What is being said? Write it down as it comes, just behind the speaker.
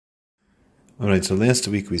Alright, so last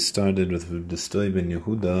week we started with Rabbi Stoi ben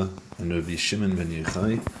Yehuda and Rabbi Shimon ben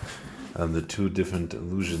Yochai, the two different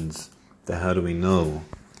allusions to how do we know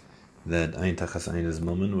that Ayin Tachas Ayin is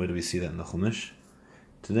Mammon. Where do we see that in the Chumash?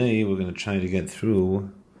 Today we're going to try to get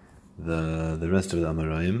through the rest of the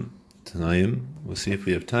Amarayim, Tanayim. We'll see if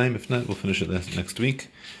we have time. If not, we'll finish it next week.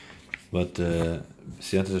 But Siyata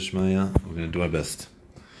Shmaya, we're going to do our best.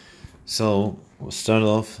 So we'll start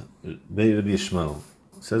off Bei Rabbi Yishmael.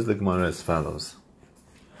 Says the Gemara as follows: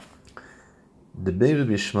 The Bei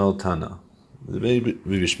Rabbi Yishmael Tana. The Bei Rabbi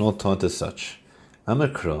Yishmael taught as such: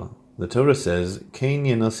 Amakra. The Torah says, "Kein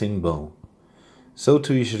yenasin bo." So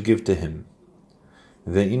too you should give to him.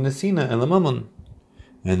 Ve'in nasina ela mammon.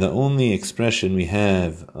 And the only expression we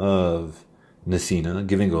have of nasina,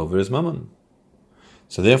 giving over, is mammon.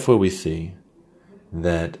 So therefore we see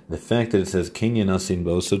that the fact that it says "Kein yenasin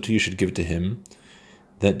bo," so too you should give to him,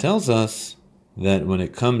 that tells us that when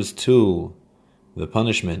it comes to the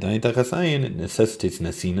punishment, Ayin Tachas Ayin, it necessitates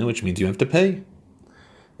nasina, which means you have to pay.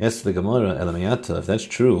 Yes, the Gemara, Elamayata, if that's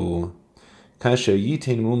true, Kasher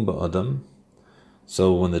Yitin Mum Ba'adam.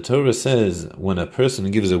 So when the Torah says, when a person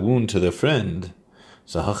gives a wound to their friend,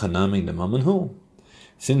 so Hachanami Nemamanhu,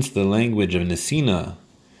 since the language of nasina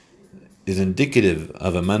is indicative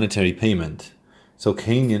of a monetary payment, so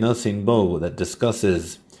Kein Yenasin Bo, that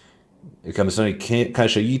discusses Kasha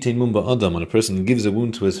Yitain Mum Ba'adam, when a person gives a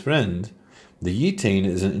wound to his friend, the Yitain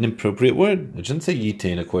is an inappropriate word. It shouldn't say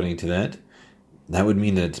Yitain according to that. That would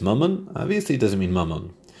mean that it's mammon. Obviously it doesn't mean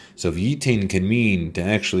mammon. So if Yitain can mean to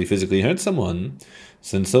actually physically hurt someone,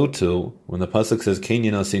 then so too, when the Pasuk says Kein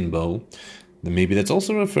Yenasin Bo, then maybe that's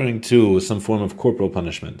also referring to some form of corporal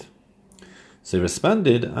punishment. So he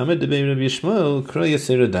responded, Amad Debei Rabbi Yishmael Kra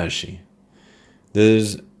Yasera Darshi.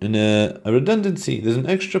 There's a redundancy, there's an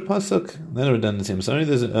extra pasuk, not a redundancy, I'm sorry,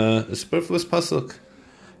 there's a superfluous pasuk.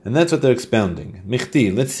 And that's what they're expounding.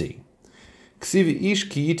 Michti, let's see. Ksiv ish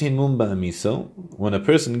ki yitin mum ba'amiso, when a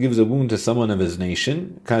person gives a wound to someone of his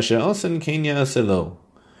nation, kasher asan kenya aselo.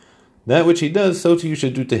 That which he does, so too you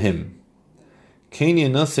should do to him. Kenya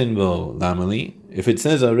nasin bo lamali, if it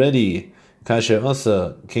says already, kasher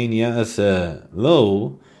asa kenya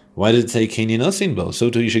aselo, why did it say Kein Yenasin Bo? So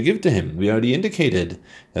too you should give to him. We already indicated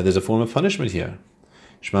that there's a form of punishment here.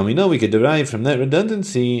 Shema, we know we could derive from that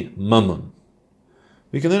redundancy mammon.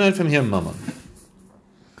 We can learn out from here mammon.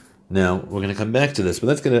 Now, we're going to come back to this, but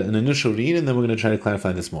let's get an initial read and then we're going to try to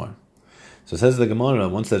clarify this more. So it says the Gemara,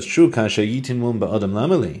 once that's true, Kasha Yitin Mum Ba'adam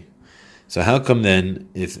Lamali. So how come then,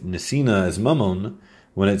 if Nesina is mammon,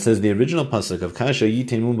 when it says the original pasuk of Kasha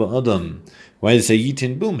Yitin Mum Ba'adam, why does it say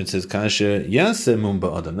Yitin Boom? It says Kasha Yase Mum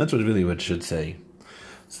Ba'adam. That's what it should say.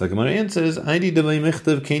 So the Gemara answers, Aidi Devay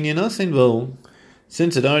Mechtav Kein Yenasin Bo.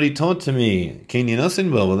 Since it already taught to me Kein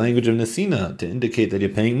Yenasin Bo, a language of Nesina, to indicate that you're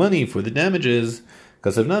paying money for the damages,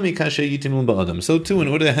 Kasavnami Kasha Yitin Mum Ba'adam. So too, in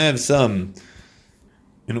order to have some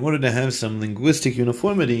linguistic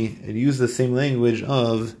uniformity, it used the same language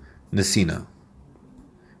of Nesina.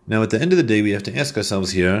 Now, at the end of the day, we have to ask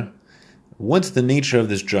ourselves here, what's the nature of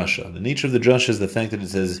this drasha? The nature of the drasha is the fact that it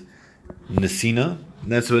says Nesina.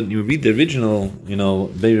 That's what you read the original, Bei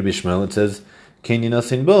Rabbi Yishmael. It says Kein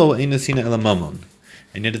Yenasin Bo Ein Nesina Ela Mammon.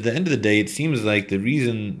 And yet, at the end of the day, it seems like the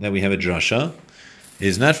reason that we have a drasha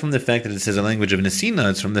is not from the fact that it says a language of Nesina.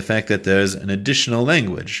 It's from the fact that there's an additional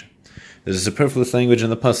language. There's a superfluous language in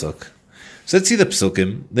the pasuk. So let's see the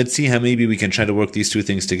psukim. Let's see how maybe we can try to work these two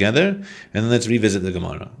things together, and then let's revisit the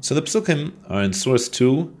Gemara. So the psukim are in source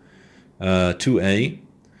 2a.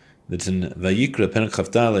 That's in Vayikra Perek Chaf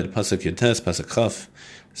Daled Pasuk Yotes Pasuk Chaf.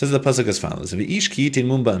 It says the pasuk as follows: V'ish ki yitin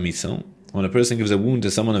mum ba'amiso. When a person gives a wound to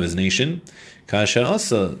someone of his nation, kasher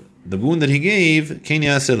asa, the wound that he gave, kein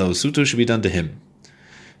yaselo, suto should be done to him.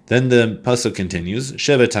 Then the pasuk continues: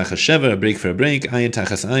 Shever tachas shever, a break for a break, ayin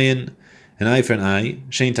tachas ayin, an eye for an eye,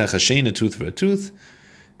 shein tachas shein, a tooth for a tooth.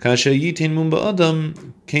 Kasher yitin mum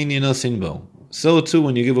ba'adam, kein yenasin bo. So too,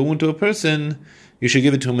 when you give a wound to a person, you should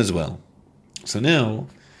give it to him as well. So now,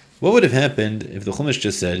 what would have happened if the Chumash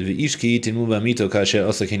just said v'ish ki yitin mum ba'amito kasher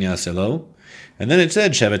asa kein yaselo, and then it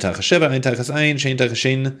said shever tachas shever, ayin tachas ayin, shein tachas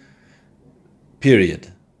shein,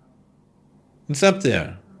 period. It's up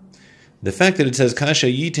there. The fact that it says Kasha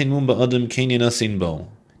Yitin Mum Ba'adam Kein Yenasin Bo,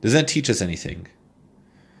 does that teach us anything?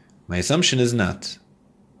 My assumption is not.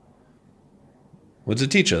 What does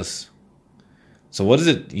it teach us? So what does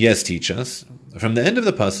it teach us? From the end of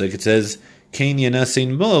the pasuk it says Kein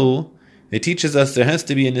Yenasin Bo. It teaches us there has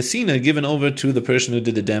to be a nesina given over to the person who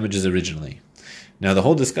did the damages originally. Now the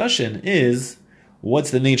whole discussion is,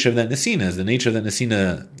 what's the nature of that nesina? Is the nature of that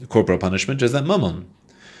nesina corporal punishment, or is that mammon?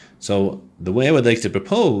 So the way I would like to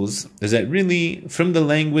propose is that really, from the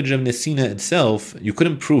language of Nesina itself, you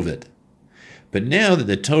couldn't prove it. But now that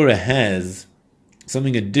the Torah has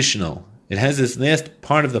something additional, it has this last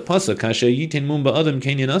part of the pasuk, Kasher yitin mum ba'adam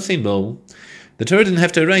kenyan asin bo. The Torah didn't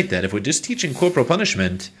have to write that. If we're just teaching corporal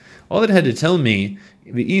punishment, all it had to tell me,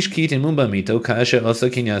 period.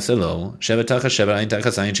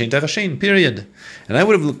 And I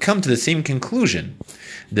would have come to the same conclusion.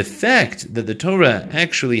 The fact that the Torah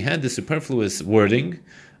actually had the superfluous wording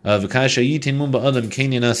of Kasher yitin mum ba'adam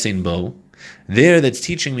kenyan asin bo, there that's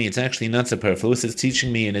teaching me it's actually not superfluous, it's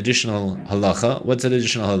teaching me an additional halacha. What's an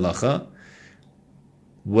additional halacha?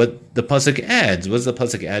 What the pasuk adds. What's the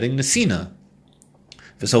pasuk adding? Nesina.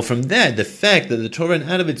 So from that, the fact that the Torah went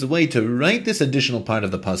out of its way to write this additional part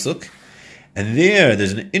of the pasuk, and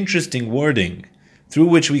there's an interesting wording through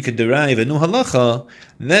which we could derive a new halacha,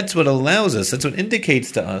 that's what allows us, that's what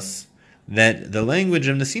indicates to us that the language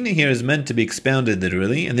of Nesina here is meant to be expounded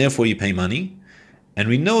literally, and therefore you pay money. And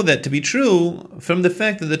we know that to be true from the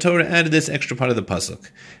fact that the Torah added this extra part of the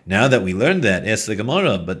pasuk. Now that we learned that, ask the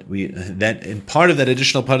Gemara, but that in part of that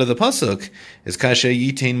additional part of the pasuk is Kasher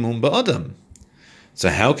yitain mum ba'adam. So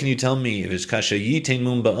how can you tell me if it's Kasher yitain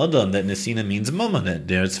mum ba'adam that Nesina means mammon, that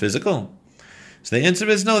there it's physical? So the answer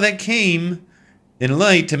is no, that came in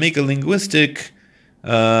light to make a linguistic,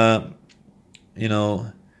 a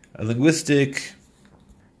linguistic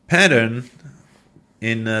pattern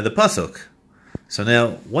in the pasuk. So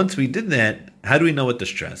now, once we did that, how do we know what to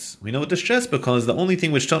stress? We know what to stress because the only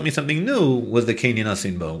thing which taught me something new was the kenyan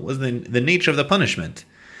asin bo, was the nature of the punishment.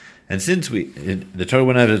 And since the Torah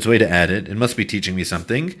went out of its way to add it, it must be teaching me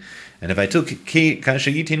something. And if I took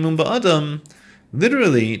kasher yitin mum ba'adam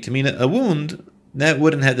literally to mean a wound, that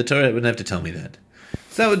the Torah wouldn't have to tell me that.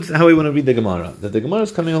 So that's how we want to read the Gemara. That the Gemara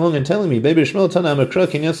is coming along and telling me, Be'er Bishmol Tana Amakra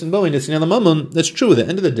kenyan asin bo Nesina Lamammon. That's true. At the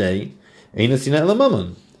end of the day, ain't Nesina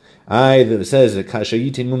Lamammon. That says Kasher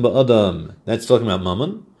yitin mum ba'adam, that's talking about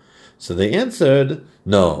mammon. So they answered,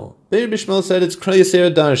 no. Be'er Bishmol said it's krayaser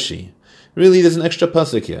darshi. Really, there's an extra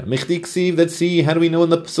pasuk here. Mechdi ksiv, let's see, how do we know in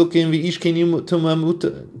the pasukim v'iish kitin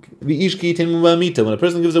mumamita, when a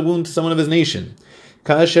person gives a wound to someone of his nation.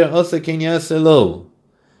 Kasher asa kenyase lo.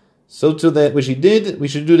 So to that which he did, we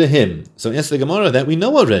should do to him. So answer the Gemara, that we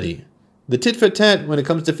know already. The tit for tat, when it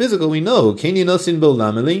comes to physical, we know. Kenyan asin bo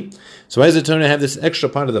lameli. So why does the Torah have this extra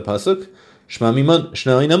part of the pasuk?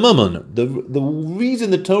 The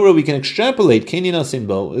reason the Torah we can extrapolate Kenyan asin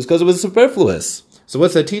bo is because it was superfluous. So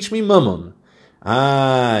what's that teach me? Mammon.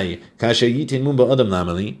 Kasher yitin mum ba'adam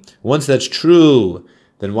lameli. Once that's true,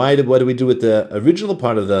 then what do we do with the original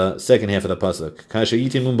part of the second half of the pasuk? Kasher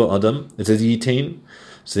yitin mum ba'adam. It says yitin.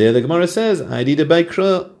 So there the Gemara says, the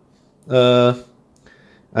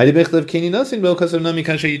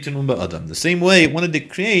same way it wanted to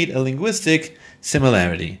create a linguistic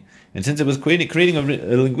similarity. And since it was creating a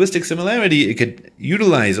linguistic similarity, it could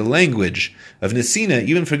utilize a language of Nesina,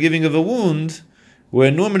 even for giving of a wound,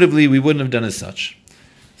 where normatively we wouldn't have done as such.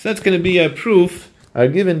 So that's going to be our proof, our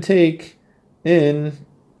give and take in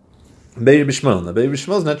Be'er Bishmol. Now Be'er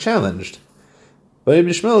Bishmol is not challenged. Be'er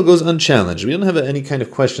Bishmol goes unchallenged. We don't have any kind of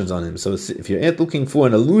questions on him. So if you're looking for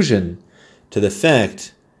an allusion to the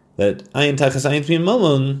fact that ayin tachas ayin tmin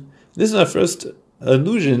mammon, this is our first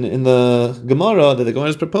allusion in the Gemara that the Gemara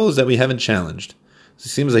has proposed that we haven't challenged. So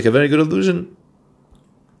it seems like a very good allusion.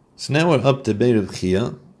 So now we're up to Be'er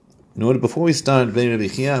B'chia. Before we start Be'er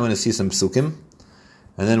B'chia, I want to see some psukim,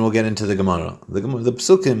 and then we'll get into the Gemara. The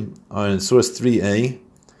psukim are in source 3a,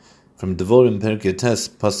 from Devorim Perkei Tes,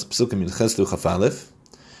 psukim Yilches through Chaf Aleph.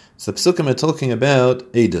 So the psukim are talking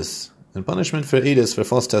about edus, and punishment for edus, for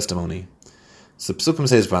false testimony. So psukim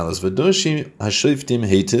says as follows: V'doshi hashoftim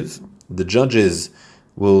heitiv. The judges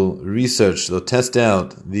will research, they'll test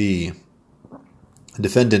out the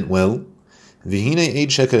defendant well. V'hine eid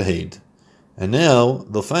sheker heid. And now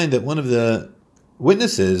they'll find that one of the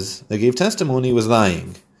witnesses that gave testimony was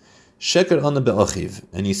lying. Sheker on the be'achiv,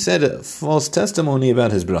 and he said a false testimony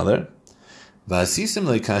about his brother. Therefore,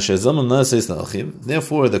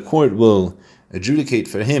 the court will adjudicate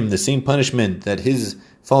for him the same punishment that his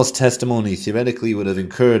false testimony theoretically would have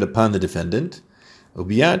incurred upon the defendant. And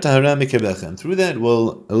through that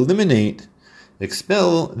will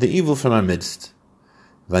expel the evil from our midst.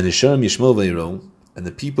 And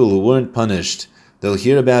the people who weren't punished, they'll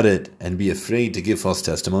hear about it and be afraid to give false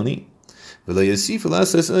testimony.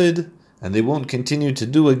 And they won't continue to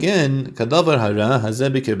do again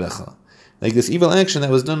like this evil action that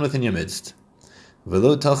was done within your midst.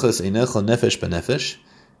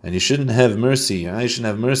 And you shouldn't have mercy, your eye shouldn't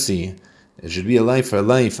have mercy. It should be a life for a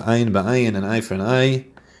life, ayin ba'ayin, an eye for an eye.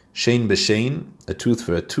 shein b'shein, a tooth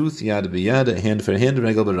for a tooth, yad b'yad, a hand for a hand,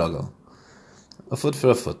 regel b'regel, a foot for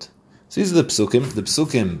a foot. So these are the psukim. The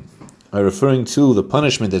psukim are referring to the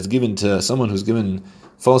punishment that's given to someone who's given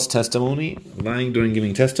false testimony, lying during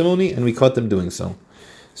giving testimony, and we caught them doing so.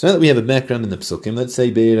 So now that we have a background in the psukim, let's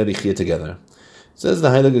say Be'er Rabbi Chia together. It says the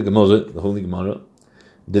Heilige Gemara, the Holy Gemara,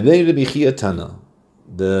 the Be'er Rabbi Chia Tana,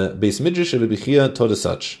 the Beis Midrash of Rabbi Chia taught as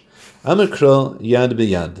such. Amar Kra Yad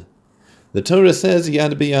B'Yad. The Torah says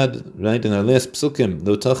Yad B'Yad, right? In our last psukim,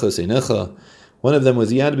 Lo Tachas Einecha, one of them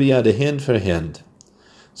was Yad B'Yad, a hand for a hand.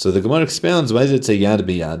 So the Gemara expounds, why does it say Yad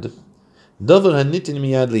B'Yad? Davar hanitin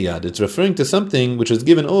miyad liyad. It's referring to something which was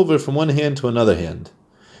given over from one hand to another hand.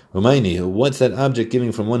 Umayni, what's that object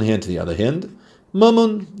giving from one hand to the other hand?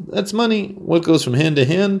 Mammon, that's money. What goes from hand to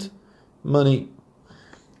hand? Money.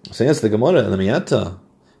 So yes, the Gemara, Lamiyata.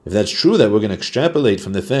 If that's true, that we're going to extrapolate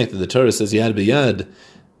from the fact that the Torah says Yad B'Yad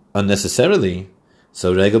unnecessarily,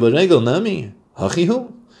 so regel b'regel nami,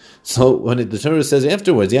 hachihu. So when the Torah says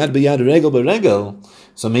afterwards, Yad B'Yad regel b'regel,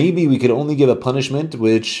 so maybe we could only give a punishment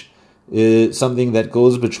which is something that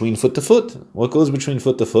goes between foot to foot. What goes between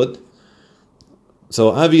foot to foot? So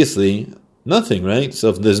obviously, nothing, right? So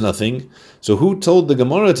if there's nothing, so who told the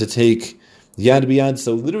Gemara to take Yad B'Yad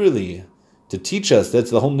so literally? To teach us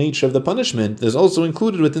that's the whole nature of the punishment. There's also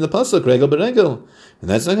included within the pasuk regel b'regel, and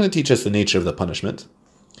that's not going to teach us the nature of the punishment.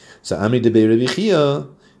 So Amri de Be'er Rabbi Chia,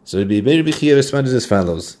 so Be'er Rabbi Chia responded as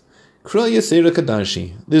follows: Kra Yasera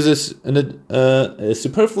Kadarshi. There's a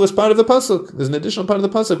superfluous part of the pasuk. There's an additional part of the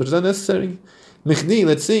pasuk which is unnecessary. Michni,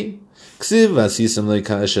 let's see. Ksiv vasisam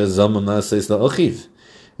leikasha zamam naseis la'achiv.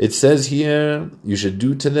 It says here you should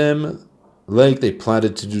do to them like they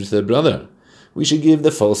plotted to do to their brother. We should give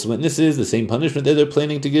the false witnesses the same punishment that they're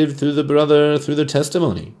planning to give through the brother, through their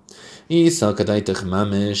testimony. And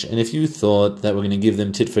if you thought that we're going to give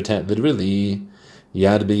them tit for tat literally,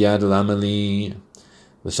 yad b'yad lamali.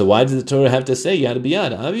 So why does the Torah have to say yad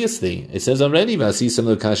b'yad? Obviously, it says already vasisam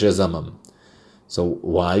l'kasher zamam. So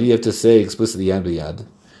why do you have to say explicitly yad b'yad?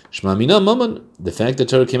 Shma mina mammon. The fact that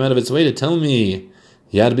Torah came out of its way to tell me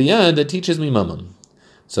yad b'yad, that teaches me mammon.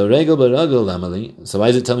 So regel b'regel lamali. So why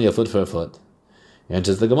does it tell me a foot for a foot?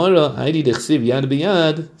 Answers the Gemara, Aidi dechsiv yad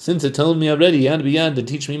b'yad, since it told me already yad b'yad to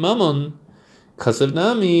teach me mammon, kasav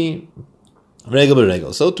nami, regel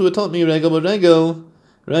b'regel. So too it taught me regel b'regel,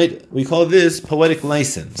 right? We call this poetic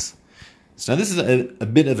license. So now this is a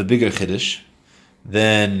bit of a bigger chiddush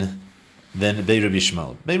than Be'er Rabbi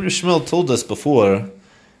Shmuel. Be'er Rabbi Shmuel told us before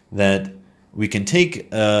that we can take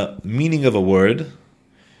a meaning of a word,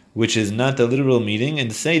 which is not the literal meaning,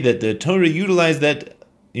 and say that the Torah utilized that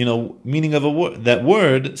meaning of that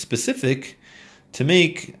word specific to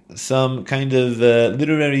make some kind of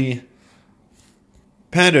literary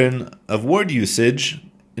pattern of word usage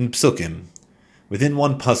in psukim within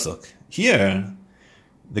one pasuk. Here,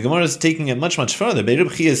 the Gemara is taking it much, much further. Be'er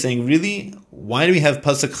Rabbi Chia is saying, really, why do we have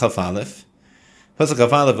pasuk chaf aleph? Pasuk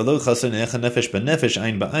chaf aleph, v'lo chaser ne'echa nefesh b'nefesh,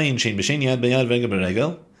 ayin ba'ayin, shein b'shein yad b'yad regel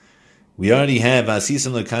b'regel. We already have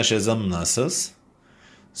asisam l'kasher zam nasos.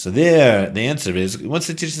 So there, the answer is, once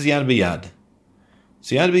it teaches Yad B'Yad.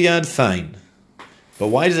 So Yad B'Yad, fine. But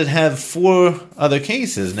why does it have 4 other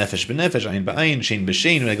cases? Nefesh b'nefesh, ayin ba'ayin, shein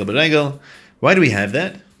b'shein, regel b'regel. Why do we have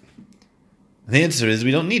that? The answer is,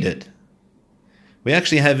 we don't need it. We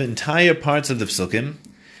actually have entire parts of the psukim,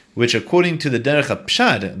 which according to the derech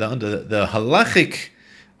hapshad, the halachic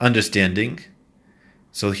understanding,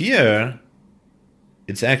 so here,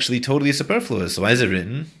 it's actually totally superfluous. So why is it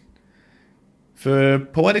written? For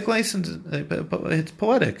poetic license, it's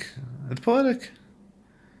poetic. It's poetic.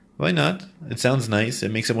 Why not? It sounds nice.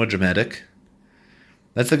 It makes it more dramatic.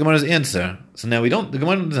 That's the Gemara's answer. So now the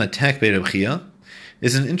Gemara doesn't attack Be'er Rabbi Chia.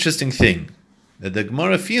 It's an interesting thing that the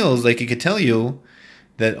Gemara feels like it could tell you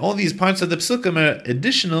that all these parts of the psukim are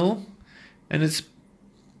additional, and it's a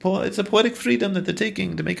poetic freedom that they're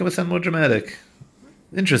taking to make it sound more dramatic.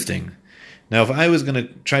 Interesting. Now, if I was going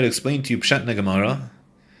to try to explain to you Pshat in the Gemara,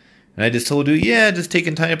 and I just told you, just take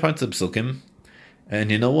entire parts of psukim, and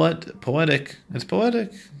you know what? Poetic. It's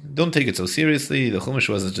poetic. Don't take it so seriously. The Chumash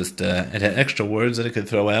was just, it had extra words that it could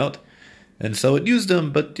throw out, and so it used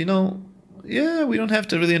them, but we don't have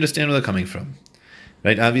to really understand where they're coming from.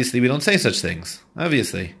 Right? Obviously, we don't say such things.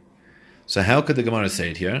 Obviously. So how could the Gemara say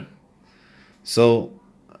it here? So,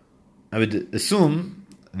 I would assume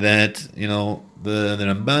that, the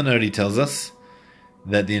Ramban already tells us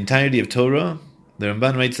that the entirety of Torah, the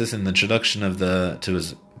Ramban writes this in the introduction to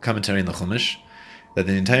his commentary in the Chumash, that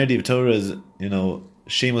the entirety of Torah is,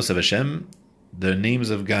 Shemos of Hashem, the names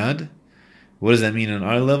of God. What does that mean on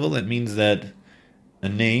our level? It means that a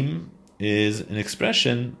name is an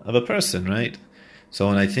expression of a person, right? So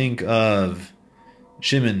when I think of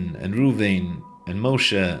Shimon and Ruvain and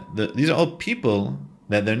Moshe, these are all people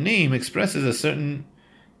that their name expresses a certain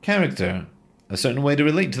character, a certain way to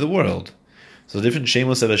relate to the world. So different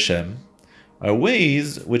Shemos of Hashem are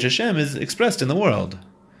ways which Hashem is expressed in the world.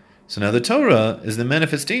 So now the Torah is the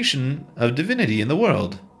manifestation of divinity in the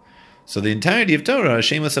world. So the entirety of Torah are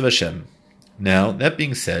Shemos of Hashem. Now, that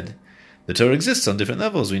being said, the Torah exists on different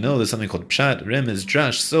levels. We know there's something called Pshat, Remez,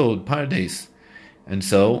 Drash, Sod, Pardes. And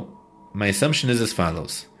so, my assumption is as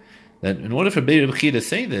follows, that in order for Beir B'chi to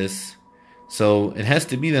say this, so it has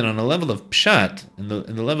to be that on a level of Pshat, in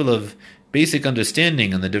the level of basic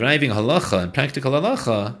understanding and the deriving halacha and practical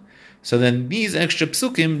halacha, so then these extra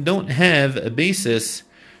psukim don't have a basis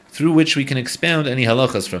through which we can expound any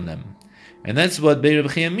halachas from them. And that's what Beir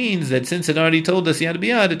B'chi means, that since it already told us Yad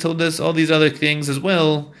B'Yad, it told us all these other things as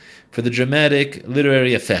well for the dramatic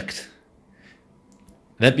literary effect.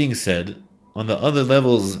 That being said, on the other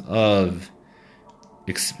levels of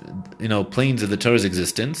planes of the Torah's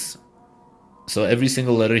existence, so every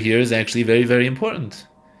single letter here is actually very, very important.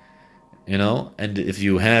 And if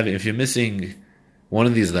you're missing one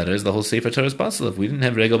of these letters, the whole Sefer Torah is possible. If we didn't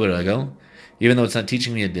have Regel B'Regel, even though it's not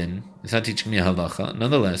teaching me a din, it's not teaching me a halacha,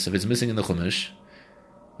 nonetheless, if it's missing in the Chumash,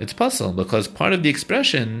 it's possible, because part of the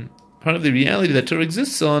expression, part of the reality that Torah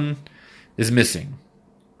exists on, is missing.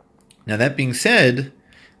 Now that being said,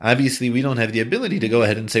 obviously we don't have the ability to go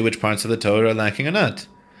ahead and say which parts of the Torah are lacking or not.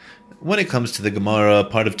 When it comes to the Gemara,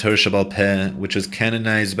 part of Torah Sheba'al Peh, which was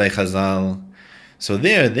canonized by Chazal, so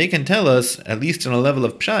there they can tell us, at least on a level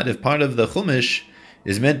of Pshat, if part of the Chumash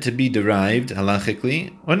is meant to be derived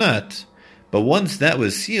halachically or not. But once that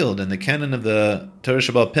was sealed and the canon of the Torah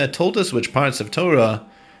Sheba'al Peh told us which parts of Torah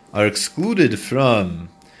are excluded from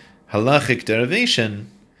halachic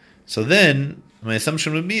derivation, so then my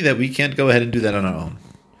assumption would be that we can't go ahead and do that on our own.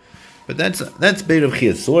 But that's Beir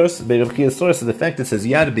B'chi's source. Beir B'chi's source is the fact that it says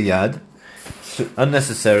Yad B'Yad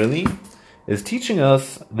unnecessarily is teaching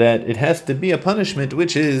us that it has to be a punishment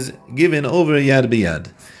which is given over Yad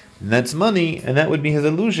B'Yad. And that's money, and that would be his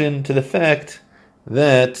allusion to the fact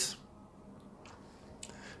that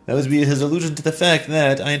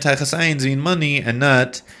ayin tachas ayin mean money and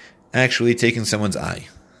not actually taking someone's eye.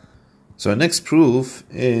 So our next proof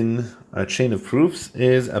in our chain of proofs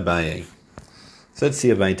is Abaye. So let's see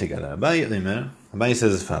Abaye together. Abaye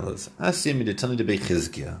says as follows: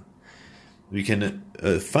 we can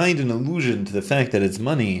find an allusion to the fact that it's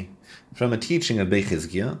money from a teaching of Beis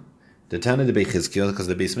Chizkiah, the Tana de Beis Chizkiah, because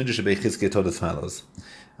the Beis Midrash of Beis Chizkiah taught as follows: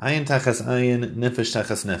 ayin tachas ayin, nefesh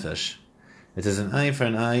tachas nefesh. It is an eye for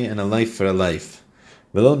an eye and a life for a life.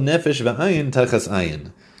 V'lo nefesh v'ayin tachas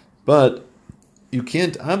ayin. But you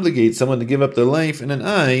can't obligate someone to give up their life in an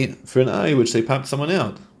eye for an eye which they popped someone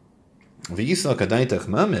out. V'yisal kadaitach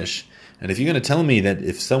mamish. And if you're going to tell me that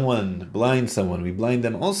if someone blinds someone, we blind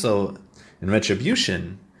them also in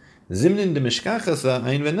retribution, zimnin de mishkachasa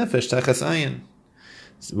ayin v'nefesh tachas ayin.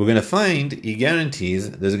 We're going to find, he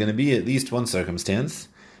guarantees, there's going to be at least one circumstance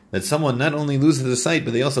that someone not only loses their sight,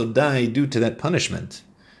 but they also die due to that punishment,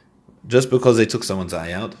 just because they took someone's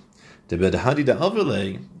eye out.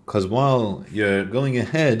 Because while you're going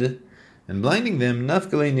ahead and blinding them,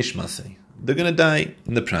 nafgalei nishmasei, they're going to die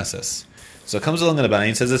in the process. So it comes along in Abaye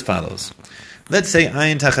and says as follows: let's say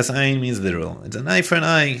ayin tachas ayin means literal. It's an eye for an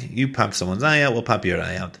eye. You pop someone's eye out, we'll pop your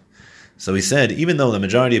eye out. So he said, even though the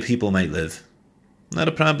majority of people might live, not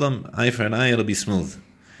a problem, eye for an eye, it'll be smooth.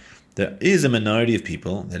 There is a minority of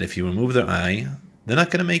people that if you remove their eye, they're not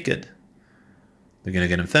going to make it. They're going to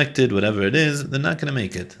get infected, whatever it is, they're not going to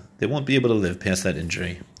make it. They won't be able to live past that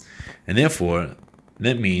injury. And therefore,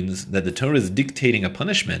 that means that the Torah is dictating a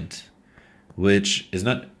punishment which is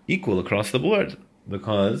not equal across the board.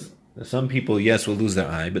 Because some people, yes, will lose their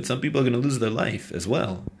eye, but some people are going to lose their life as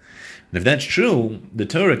well. And if that's true, the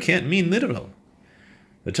Torah can't mean literal.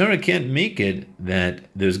 The Torah can't make it that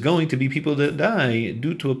there's going to be people that die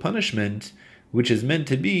due to a punishment which is meant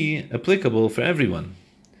to be applicable for everyone.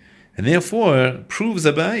 And therefore, proves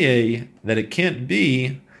Abaye that it can't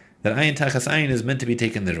be that ayin tachas ayin is meant to be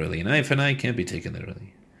taken literally. An eye for an eye can't be taken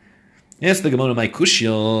literally. Yes, the Gemara, my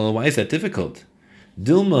kushya, why is that difficult?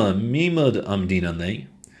 Dilma mimad amdinanei.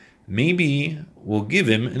 Maybe we'll give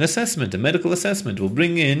him an assessment, a medical assessment. We'll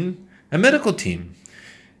bring in a medical team.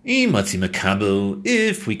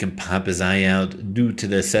 If we can pop his eye out due to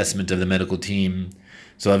the assessment of the medical team,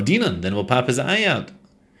 so avdinan, then we'll pop his eye out.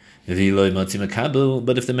 But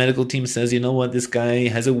if the medical team says, you know what, this guy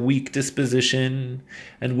has a weak disposition,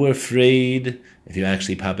 and we're afraid if you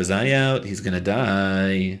actually pop his eye out, he's going to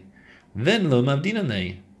die, then lo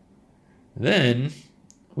mavdinanei. Then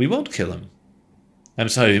we won't kill him. I'm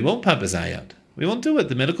sorry, we won't pop his eye out. We won't do it.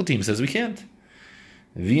 The medical team says we can't.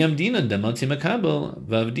 And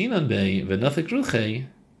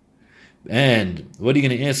what are you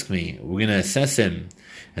going to ask me? We're going to assess him.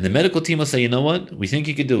 And the medical team will say, you know what? We think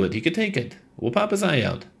he could do it. He could take it. We'll pop his eye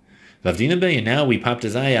out. And now we popped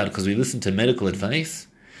his eye out because we listened to medical advice.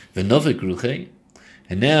 And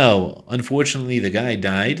now, unfortunately, the guy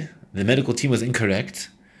died. The medical team was incorrect.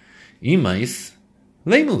 Imais,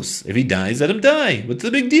 lemus. If he dies, let him die. What's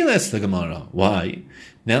the big deal? Asks the Gemara. Why?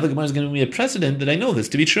 Now the Gemara is going to be a precedent that I know this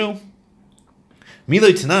to be true.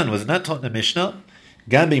 Miloi Tanan was not taught in the Mishnah.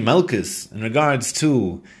 Gabi Malchus, in regards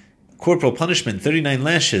to corporal punishment, 39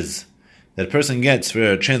 lashes that a person gets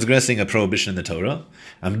for transgressing a prohibition in the Torah.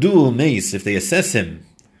 Amdul Meis, if they assess him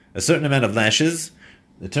a certain amount of lashes,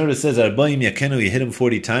 the Torah says, Arbaim Yakenu, you hit him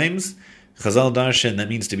 40 times. Chazal Darshan, that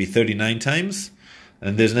means to be 39 times.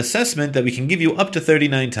 And there's an assessment that we can give you up to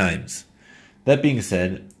 39 times. That being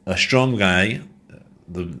said, a strong guy,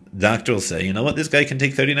 the doctor will say, you know what, this guy can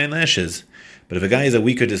take 39 lashes. But if a guy has a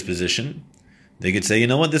weaker disposition, they could say, you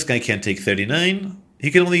know what, this guy can't take 39, he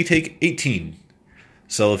can only take 18.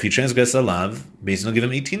 So if he transgresses a lav, Beis Din will give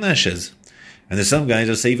him 18 lashes. And there's some guys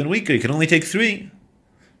that say even weaker, he can only take 3.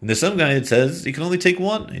 And there's some guy that says he can only take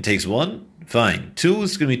 1. He takes 1, fine. 2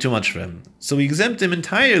 is going to be too much for him. So we exempt him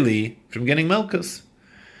entirely from getting Malchus.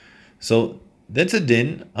 So that's a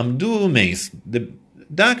din. Amdu Meis. The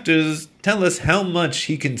doctors tell us how much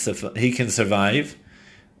he can survive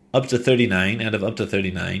up to 39, out of up to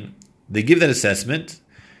 39. They give that assessment.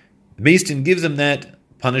 Beis Din gives him that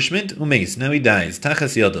punishment. Umeis. Now he dies.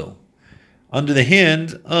 Tachas Yodo. Under the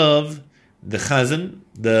hand of the Chazan,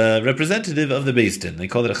 the representative of the Beis Din. They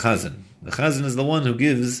call it a Chazan. The Chazan is the one who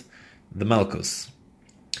gives the Malchus.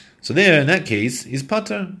 So there, in that case, he's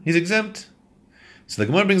pater. He's exempt. So the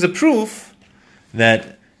Gemara brings a proof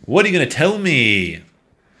that, what are you going to tell me?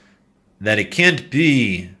 That it can't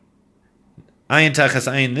be ayin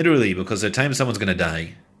tachas ayin literally, because at times someone's going to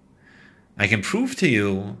die. I can prove to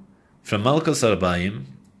you from Malchus Arbaim,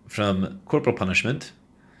 from corporal punishment,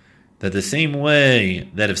 that the same way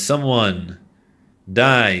that if someone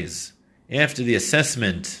dies after the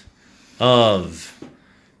assessment of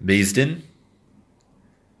Beis Din,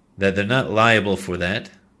 that they're not liable for that,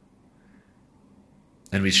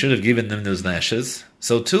 and we should have given them those lashes.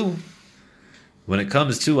 So too, when it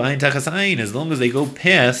comes to ayin tachas ayin, as long as they go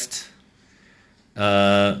past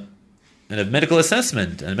a medical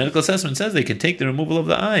assessment, and a medical assessment says they can take the removal of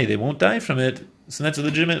the eye, they won't die from it, so that's a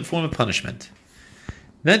legitimate form of punishment.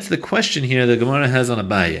 That's the question here the Gemara has on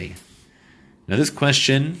Abaye. Now this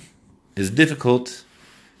question is difficult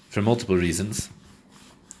for multiple reasons.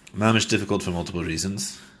 Mamish difficult for multiple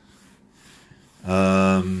reasons.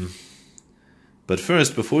 But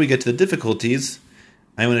first, before we get to the difficulties,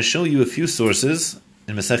 I want to show you a few sources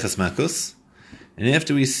in Maseches Makos. And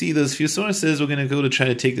after we see those few sources, we're going to go to try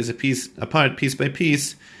to take this apart piece by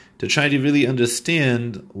piece to try to really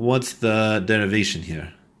understand what's the derivation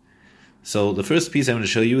here. So the first piece I want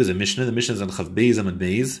to show you is a Mishnah. The Mishnah is on Chav Beis Amud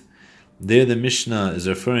Beis. There the Mishnah is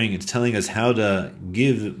it's telling us how to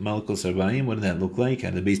give Malchus Arbaim. What did that look like?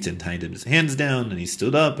 How the Beis Din tied his hands down and he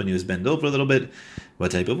stood up and he was bent over a little bit.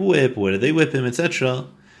 What type of whip? Where did they whip him, etc.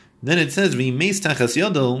 Then it says V'meis tachas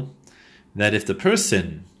yodo, that if the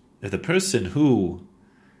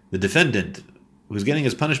defendant who's getting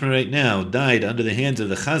his punishment right now died under the hands of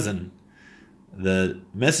the Chazan, the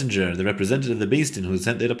messenger, the representative of the Beis Din who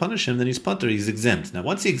sent there to punish him, then he's pater, he's exempt. Now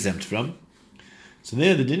what's he exempt from? So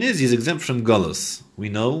there the din is he's exempt from galus. We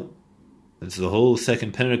know, that's the whole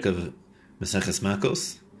second parak of Maseches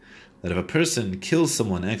Makos, that if a person kills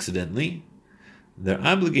someone accidentally, they're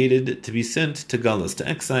obligated to be sent to galus, to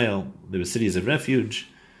exile. There were cities of refuge,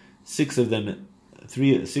 six of them,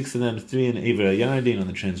 three in Ever Yarden on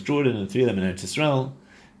the Transjordan, and 3 of them in Eretz Yisrael.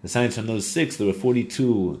 Aside from those 6, there were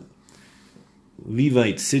 42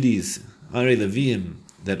 Levite cities, Are Leviim,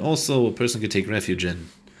 that also a person could take refuge in.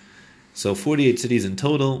 So 48 cities in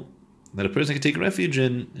total that a person could take refuge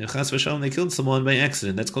in. If Chas v'Shalom they killed someone by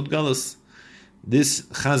accident, that's called galus. This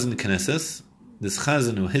Chazan Knesses, this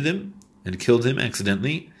Chazan who hit him and killed him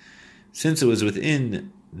accidentally, since it was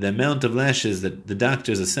within the amount of lashes that the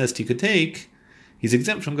doctors assessed he could take, he's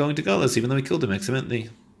exempt from going to galus, even though he killed him accidentally.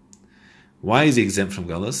 Why is he exempt from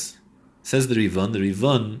galus? Says the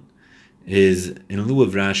Rivan is in lieu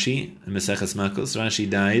of Rashi in Maseches Makos. Rashi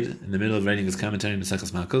died in the middle of writing his commentary in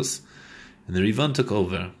Maseches Makos, and the Rivan took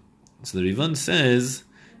over. So the Rivan says,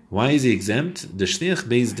 why is he exempt? The Shliach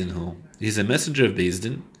Beis Din hu. He's a messenger of Beis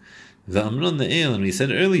Din. V'amron ne'el, and we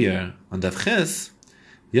said earlier on Daf Ches,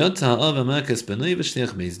 Yata ha'av ha'makes b'noi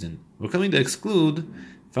v'shliach Beis Din. We're coming to exclude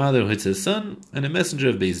father who hits his son, and a messenger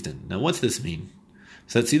of Beis Din. Now, what's this mean?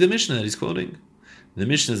 So let's see the Mishnah that he's quoting. The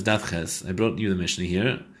Mishnah is Daf Ches. I brought you the Mishnah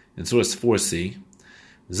here in source 4c.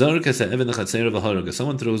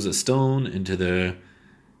 Someone throws a stone into their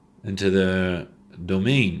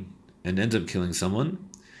domain and ends up killing someone.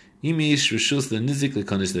 If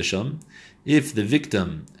the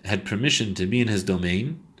victim had permission to be in his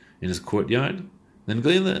domain, in his courtyard, then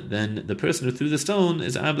the person who threw the stone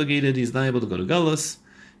is obligated, he's liable to go to Galus,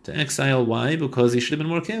 to exile. Why? Because he should have been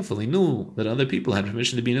more careful. He knew that other people had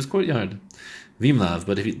permission to be in his courtyard. Vimlav,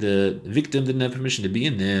 but if the victim didn't have permission to be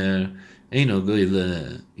in there, he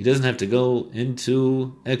doesn't have to go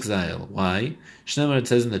into exile. Why? Shnemar, it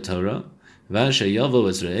says in the Torah,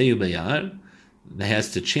 he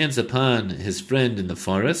has to chance upon his friend in the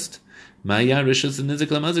forest. Why does it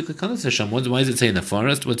say in the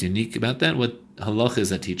forest? What's unique about that? What halach is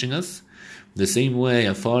that teaching us? The same way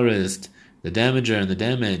a forest, the damager and the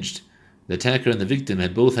damaged, the attacker and the victim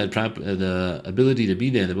had both had the ability to be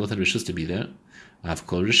there, they both had rishus to be there. So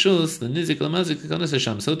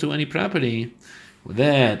to any property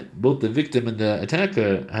that both the victim and the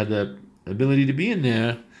attacker had the ability to be in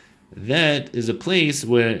there, that is a place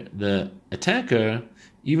where the attacker,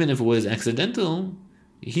 even if it was accidental,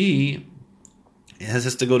 he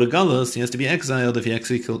has to go to Galus, he has to be exiled if he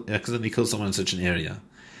accidentally kills someone in such an area.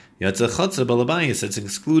 Yatzah Balabayis, that's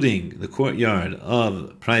excluding the courtyard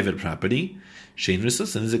of private property. Shein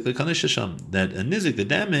Risus and Nizik Lekanishasham, that a Nizik, the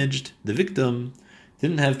damaged, the victim,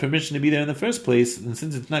 didn't have permission to be there in the first place, and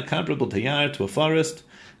since it's not comparable to Yar, to a forest,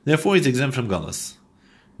 therefore he's exempt from Galus.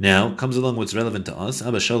 Now comes along what's relevant to us.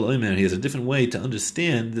 Abba Shal Omer, he has a different way to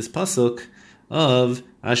understand this pasuk of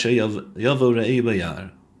Asher Yavo Re'ei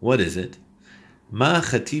Bayar. What is it? Ma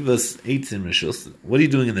chativas eitzim rishus. What are you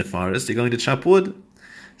doing in the forest? You're going to chop wood.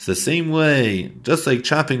 It's the same way, just like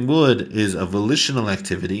chopping wood is a volitional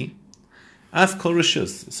activity, af kol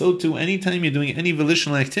rishus. So too, anytime you're doing any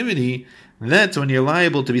volitional activity, that's when you're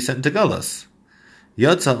liable to be sent to Galus.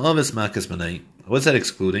 Yatza aves makas manai. What's that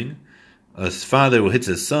excluding? A father who hits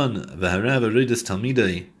his son, v'harav aridus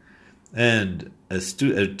talmidei, and a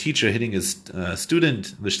teacher hitting his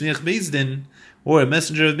student, v'shliach Beis Din, or a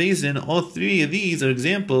messenger of Beis Din. All three of these are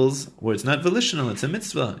examples where it's not volitional, it's a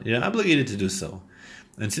mitzvah. You're obligated to do so.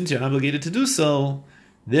 And since you're obligated to do so,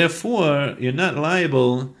 therefore, you're not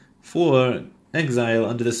liable for exile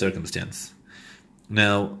under the circumstance.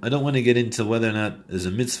 Now, I don't want to get into whether or not there's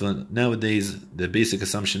a mitzvah. Nowadays, the basic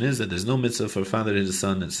assumption is that there's no mitzvah for a father to his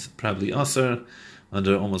son. It's probably asur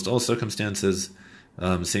under almost all circumstances.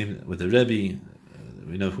 Same with the Rebbe.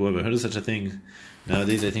 We know whoever heard of such a thing.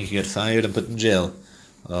 Nowadays, I think you get fired and put in jail.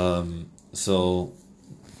 So,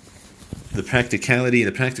 the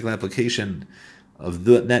practical application of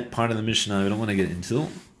that part of the Mishnah, I don't want to get into.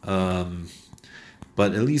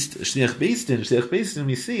 But at least Shliach Beis Din,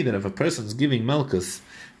 we see that if a person's giving malchus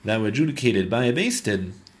that were adjudicated by a Beis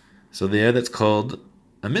Din, so there that's called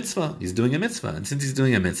a mitzvah. He's doing a mitzvah. And since he's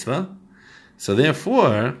doing a mitzvah, so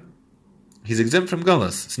therefore, he's exempt from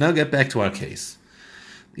Galus. So now get back to our case.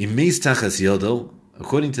 Imeis tachas yodo,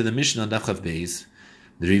 according to the Mishnah on Daf Chav Beis,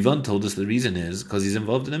 the Rivan told us the reason is because he's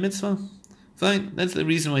involved in a mitzvah. Fine, that's the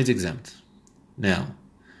reason why he's exempt. Now,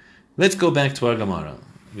 let's go back to our Gemara.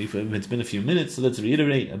 It's been a few minutes, so let's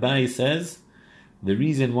reiterate. Abai says the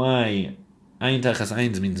reason why ayin tachas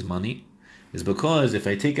ayin means money is because if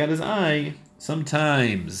I take out his eye,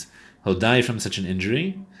 sometimes he'll die from such an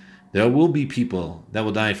injury. There will be people that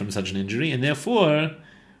will die from such an injury, and therefore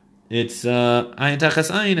it's ayin tachas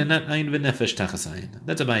ayin and not ayin v'nefesh tachas ayin.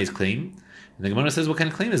 That's Abai's claim. And the Gemara says, what kind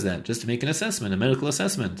of claim is that? Just to make an assessment, a medical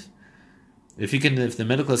assessment. If the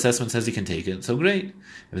medical assessment says he can take it, so great.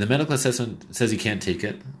 If the medical assessment says he can't take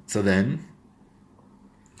it, so then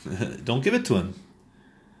don't give it to him.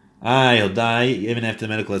 He'll die even after the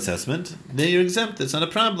medical assessment. Then you're exempt. It's not a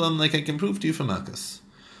problem, like I can prove to you from Makas.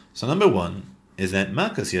 So number one is that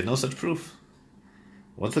Makas, you had no such proof.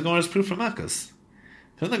 What's the Gemara's proof from Makas?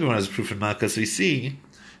 From the Gemara's proof from Makas, we see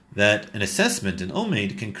that an assessment, an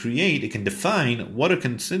Omeid, can define what are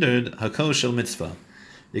considered Hakol Shel Mitzvah.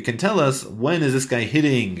 It can tell us when is this guy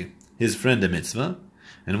hitting his friend a mitzvah,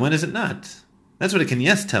 and when is it not. That's what it can,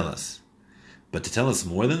 yes, tell us. But to tell us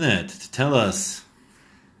more than that, to tell us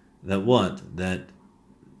that what? That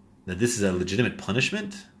this is a legitimate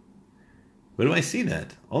punishment? Where do I see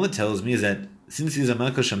that? All it tells me is that since he's a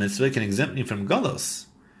Makosh mitzvah, it can exempt me from Galos.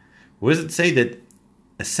 Where does it say that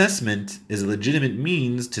assessment is a legitimate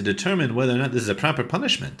means to determine whether or not this is a proper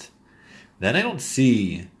punishment? That I don't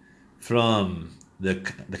see from the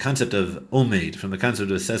concept of Omeid, from the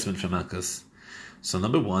concept of assessment from Makas. So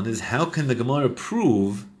number one is, how can the Gemara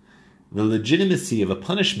prove the legitimacy of a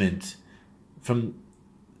punishment from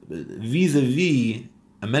vis-a-vis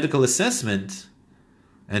a medical assessment,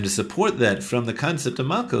 and to support that from the concept of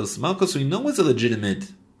Malkus. Malkus we know is a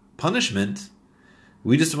legitimate punishment.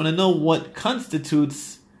 We just want to know what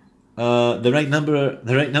constitutes the right number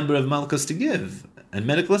of Malkus to give, and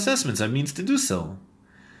medical assessments are means to do so.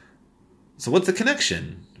 So what's the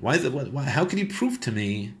connection? Why is it? How can you prove to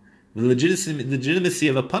me the legitimacy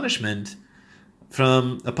of a punishment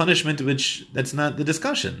from a punishment that's not the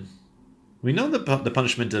discussion? We know the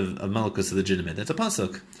punishment of Malkus is legitimate. That's a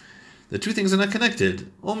pasuk. The two things are not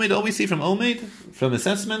connected. Omed, all we see from Omed, from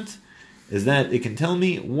assessment, is that it can tell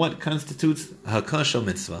me what constitutes Hakasha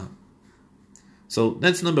mitzvah. So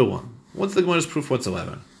that's number one. What's the Gemara's proof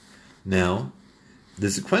whatsoever? Now,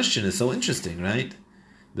 this question is so interesting, right?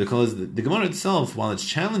 Because the Gemara itself, while it's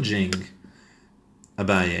challenging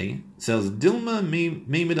Abaye, says Dilma Meimed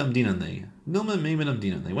Amdinanei. Dilma Meimed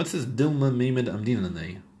Amdinanei. What's this Dilma Meimed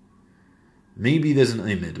Amdinanei? Maybe there's an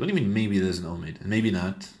Omed. What do you mean maybe there's an Omed? And maybe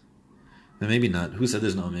not. And maybe not. Who said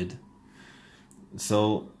there's an Omed?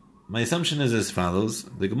 So, my assumption is as follows.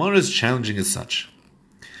 The Gemara is challenging as such.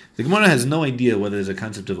 The Gemara has no idea whether there's a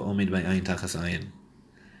concept of Omed by Ayin Tachas Ayin.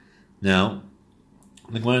 Now,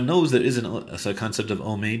 the Gemara knows there is a concept of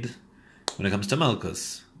Omed when it comes to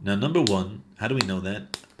Malkus. Now, number one, how do we know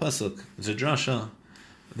that? Pasuk. It's a drasha.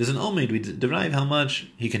 There's an Omed. We derive how much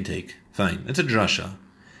he can take. Fine. It's a drasha.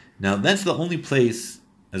 Now, that's the only place,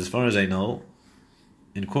 as far as I know,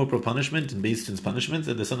 in corporal punishment, in Beis Din's punishment,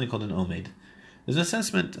 that there's something called an Omed. There's an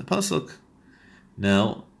assessment, a pasuk.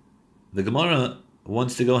 Now, the Gemara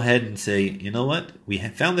wants to go ahead and say, you know what? We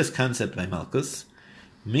have found this concept by Malkus.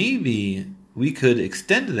 Maybe we could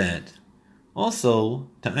extend that also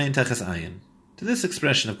to Ayin Tachas Ayin, to this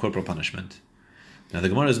expression of corporal punishment. Now, the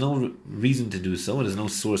Gemara has no reason to do so. It has no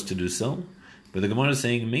source to do so. But the Gemara is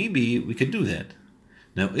saying maybe we could do that.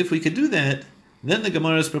 Now, if we could do that, then the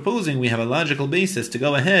Gemara is proposing we have a logical basis to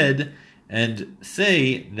go ahead and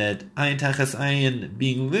say that Ayin Tachas Ayin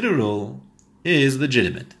being literal is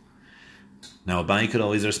legitimate. Now, Abaye could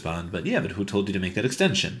always respond, but who told you to make that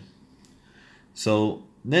extension? So,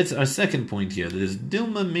 that's our second point here. That is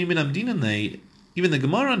Dilma Meimed Amdinanei, even the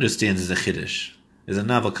Gemara understands is a chiddush, is a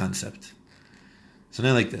novel concept. So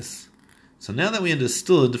now like this. So now that we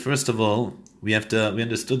understood, first of all, we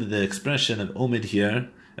understood that the expression of Omed here,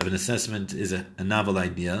 of an assessment, is a novel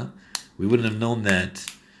idea. We wouldn't have known that,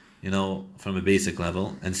 from a basic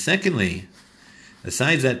level. And secondly,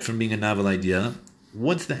 aside that from being a novel idea,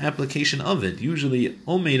 what's the application of it? Usually,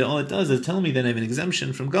 Omed, all it does is tell me that I have an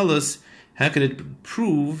exemption from Galus. How could it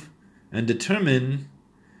prove and determine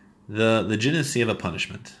the legitimacy of a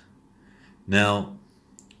punishment? Now,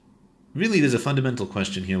 really, there's a fundamental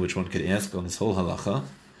question here which one could ask on this whole halacha.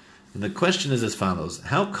 And the question is as follows.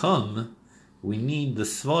 How come we need the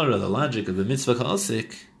svara, the logic of the mitzvah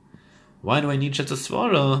ka'asik? Why do I need such a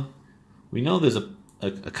svara? We know there's a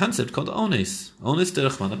concept called ones. Ones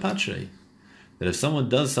derech patre. That if someone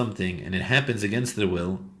does something and it happens against their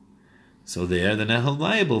will, so they're not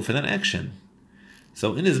liable for that action.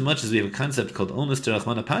 So inasmuch as we have a concept called ones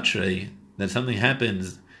derech patre, that something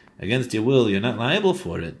happens against your will, you're not liable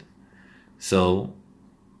for it. So,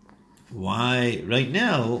 why, right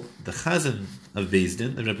now, the chazan of Beis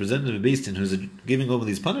Din, the representative of Beis Din who's giving over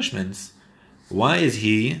these punishments, why is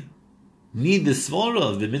he need the svara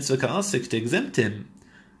of the mitzvah ka'asik to exempt him?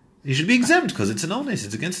 He should be exempt because it's an onus,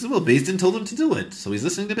 it's against his will. Beis Din told him to do it, so he's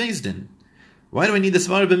listening to Beis Din. Why do I need the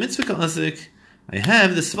svara of the mitzvah ka'asik? I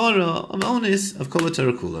have the svara of onus of kol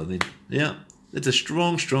Torah kula. It's a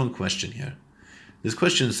strong question here. This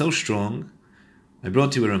question is so strong. I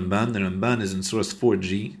brought you a Ramban. The Ramban is in source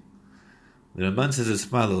 4G. The Ramban says as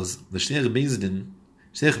follows: the Shneich Beis Din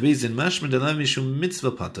mashma delav mishum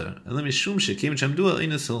mitzvah pater, elam mishum shekim shamdua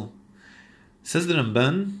einasol. Says the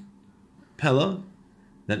Ramban, Pella,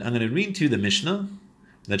 that I'm going to read to you the Mishnah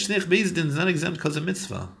that Shneich Beis Din is not exempt because of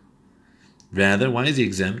mitzvah. Rather, why is he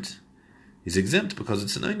exempt? He's exempt because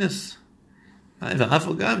it's an einus. And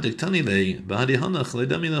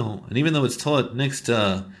even though it's taught next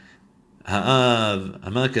to Ha'av,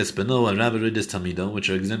 Amakas, Benoah, Rabbi Ridis Tamido, which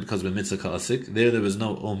are exempt because of a mitzvah ka'asik, there was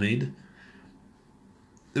no Omed.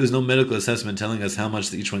 There was no medical assessment telling us how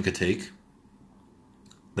much each one could take.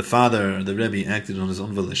 The father, the Rebbe, acted on his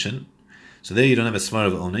own volition. So there you don't have a svara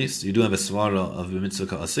of ones, you do have a svara of a mitzvah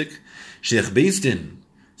ka'asik. Sheikh Beis Din,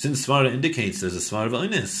 since svara indicates there's a svara of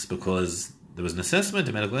ones, because there was an assessment,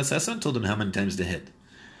 a medical assessment, told him how many times to hit.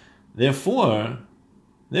 Therefore,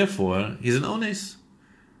 he's an ones.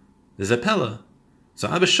 There's a Pella. So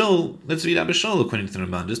Abba Shaul, let's read Abba Shaul according to the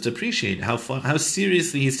Ramban, just to appreciate how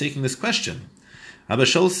seriously he's taking this question. Abba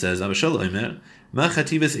Shaul says, Abba Shaul Omer, Ma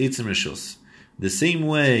chativas eitzim rishus. The same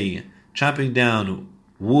way chopping down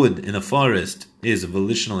wood in a forest is a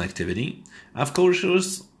volitional activity, Afkol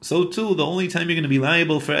rishus, so too, the only time you're going to be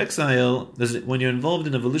liable for exile is when you're involved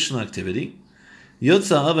in a volitional activity,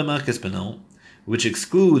 Yotza Ava Markes Beno, which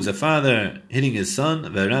excludes a father hitting his son,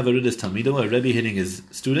 V'Rav Arudas Talmido, a Rebbe hitting his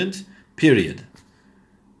student, period.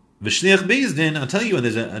 V'Shliach Beis Din, I'll tell you,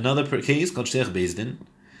 there's another case called Shliach Beis Din,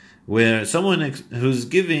 where someone who's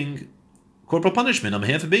giving corporal punishment on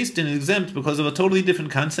behalf of Beis Din is exempt because of a totally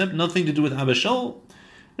different concept, nothing to do with Abba Shaul.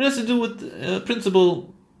 It has to do with a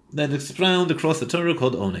principle that is found across the Torah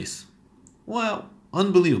called Ones. Wow,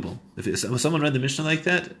 unbelievable. If someone read the Mishnah like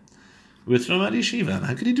that, we would throw him out of yeshiva.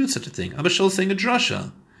 How could he do such a thing? Abba Shaul is saying a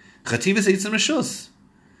drasha. Chativas eitzim rishus.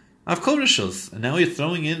 Avkol rishus. And now you're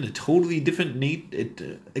throwing in a totally different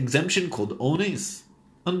exemption called Ones.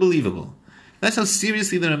 Unbelievable. That's how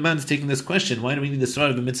seriously the Ramban is taking this question. Why do we need the Srar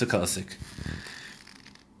of the Mitzvah Kasik?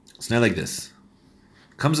 It's not like this.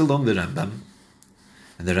 Comes along the Rambam,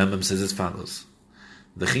 and the Rambam says as follows.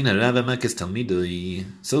 V'china Rav Makes Talmidoi.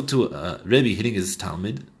 So too, Rebbe hitting his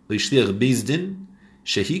Talmud. V'ishliach Beis Din.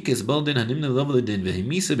 Shehikes Baldin Hanimna Lavladin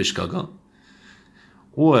Vehimisa Bishkaga.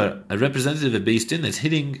 Or a representative of Beis Din that's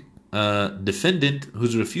hitting a defendant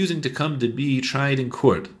who's refusing to come to be tried in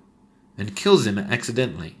court and kills him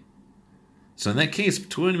accidentally. So in that case,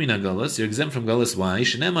 Turin Mina Galus, you're exempt from Galus. Why?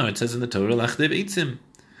 Shenemar, it says in the Torah, Lachdev Eitzim.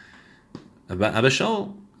 Abba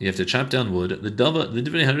Shaul, you have to chop down wood. The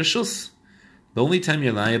Divrei HaRishus. The only time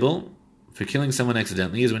you're liable for killing someone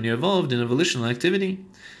accidentally is when you're involved in a volitional activity.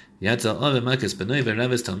 Yatzal Ave Makes Benoi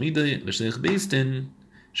V'Raves Talmidoi V'Shliach Beis Din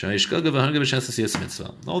Sha'ishkaga V'Harga V'Shas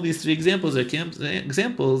Mitzvah. All these three examples are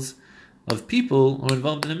examples of people who are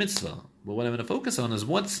involved in a mitzvah. But what I'm going to focus on is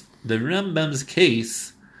what's the Rambam's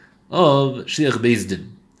case of Shliach Beis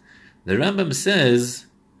Din. The Rambam says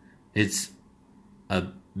it's a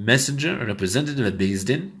messenger, a representative of Beis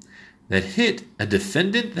Din, that hit a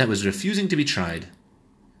defendant that was refusing to be tried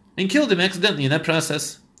and killed him accidentally in that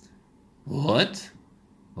process. What?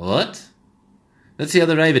 Let's see how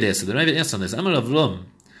the Ravid asks. The Ravid asks on this. Amar Avram,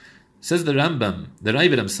 says the Rambam, the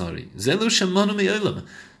Ravid, I'm sorry. Zelu Shemanu Mi'olam.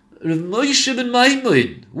 Rav Moshe ben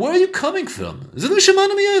Maimon, where are you coming from? Zelu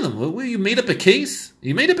Shemanu Mi'olam. You made up a case?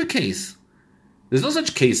 You made up a case. There's no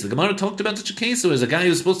such case. The Gemara talked about such a case. So there's a guy who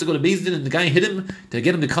was supposed to go to Beis Din and the guy hit him to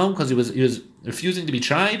get him to come because he was refusing to be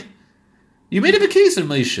tried. You made up a case, Rav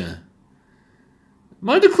Moshe.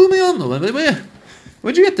 Where'd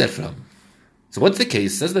you get that from? So what's the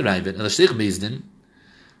case? Says the Ravid, Al Sheikh Beis Din.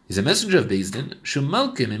 He's a messenger of Beis Din.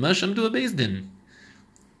 Shumalkim imasham do a Beis Din.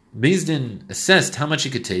 Beis Din assessed how much he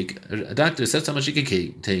could take. A doctor assessed how much he could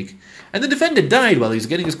take, and the defendant died while he was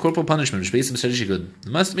getting his corporal punishment.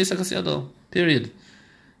 Period.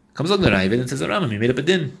 Comes along the Ravid and says, the Rambam, he made up a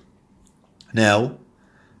din. Now,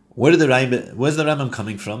 where's the Rambam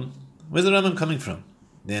coming from? Where's the Rambam coming from?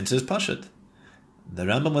 The answer is Pashat. The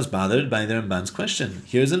Rambam was bothered by the Ramban's question.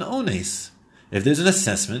 Here's an ones. If there's an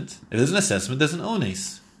assessment, there's an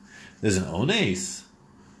ones. There's an ones.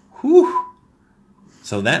 Whew.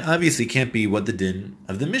 So that obviously can't be what the din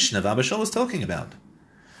of the Mishnah of Abba Shaul was talking about.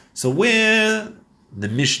 So where the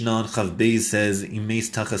Mishnah on Chav Beis says Imeis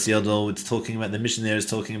Tachas Yado, it's talking about, the Mishnah there is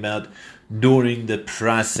talking about during the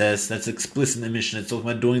process. That's explicit in the Mishnah. It's talking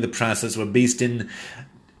about during the process where Beis Din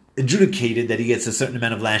adjudicated that he gets a certain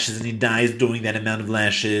amount of lashes and he dies during that amount of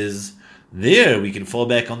lashes. There we can fall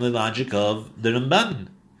back on the logic of the Ramban.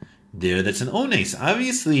 There, that's an ones.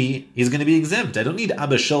 Obviously, he's going to be exempt. I don't need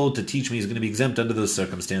Abba Shaul to teach me he's going to be exempt under those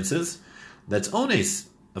circumstances. That's ones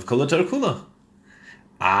of Kol HaTorah Kula.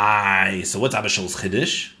 So what's Abba Shaul's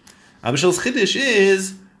Chiddush? Abba Shaul's Chiddush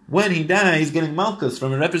is when he dies, getting Malchus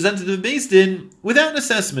from a representative Beis Din without an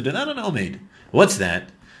assessment, without an Omeid. What's that?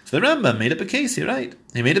 So the Rambam made up a case here, right?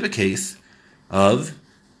 He made up a case of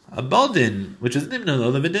a Baldin, which is Nimna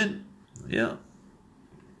Lo Levidin. Yeah.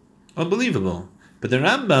 Unbelievable. But the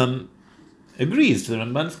Rambam agrees to the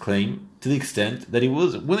Ramban's claim to the extent that he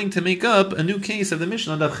was willing to make up a new case of the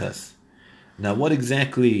Mishnah Daf Ches. Now, what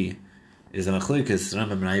exactly is a Machlokes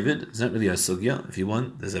Rambam Ravid? It's not really a sugya. If you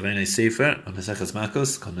want, there's a very nice sefer on Maseches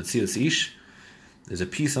Makos called Metzius Ish. There's a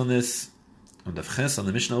piece on this on Daf Ches on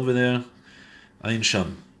the Mishnah over there. Ayin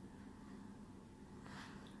Sham.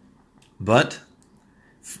 But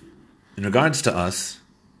in regards to us,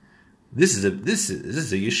 this is a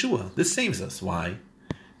Yeshua. This saves us. Why?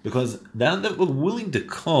 Because now that we're willing to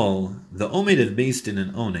call the Omeid of Beis Din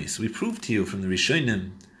and Ones, we proved to you from the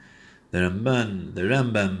Rishonim, the Ramban, the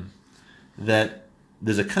Rambam, that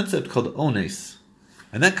there's a concept called Ones,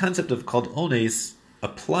 and that concept called Ones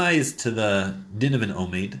applies to the din of an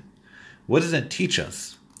Omeid, What does that teach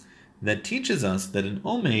us? That teaches us that an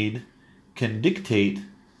Omeid can dictate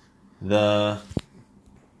the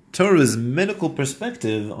Torah's medical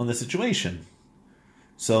perspective on the situation.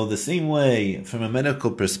 So the same way, from a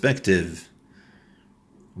medical perspective,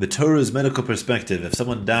 the Torah's medical perspective, if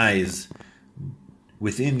someone dies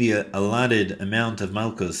within the allotted amount of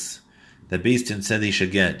malchus that Beis Din said he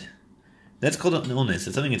should get, that's called an illness.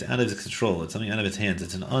 It's something that's out of its control. It's something out of its hands.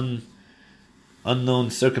 It's an unknown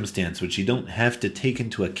circumstance which you don't have to take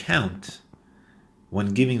into account when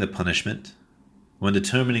giving the punishment, when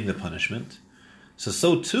determining the punishment.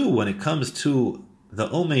 So too, when it comes to the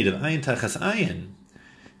Omeid of Ayin Tachas Ayin,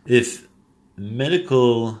 if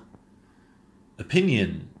medical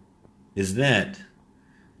opinion is that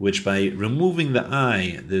which by removing the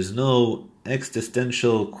eye, there's no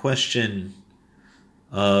existential question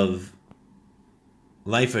of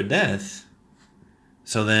life or death,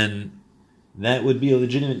 so then that would be a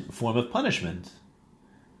legitimate form of punishment.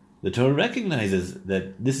 The Torah recognizes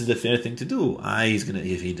that this is a fair thing to do.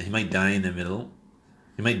 He might die in the middle,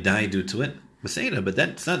 he might die due to it, but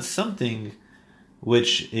that's not something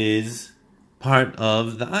which is part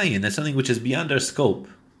of the ayin. That's something which is beyond our scope.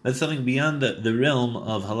 That's something beyond the realm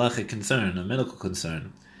of halachic concern, a medical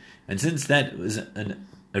concern. And since that is a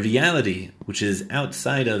reality which is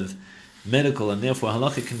outside of medical and therefore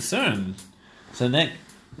halachic concern, so that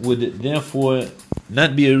would therefore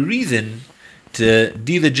not be a reason to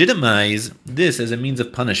delegitimize this as a means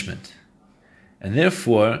of punishment. And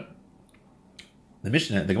therefore, the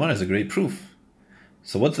Gemara has a great proof.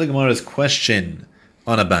 So what's the Gemara's question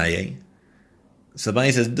on Abaye? So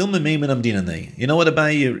Abaye says, Dilma meimin amdinanei. You know what,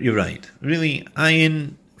 Abaye, you're right. Really,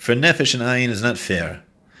 ayin, for nefesh and ayin is not fair.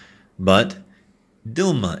 But,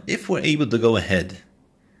 Dilma, if we're able to go ahead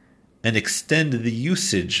and extend the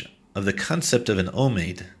usage of the concept of an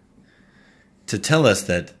omeid to tell us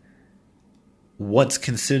that what's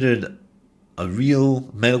considered a real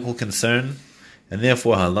medical concern, and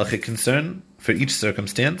therefore halachic concern for each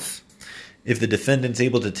circumstance, if the defendant's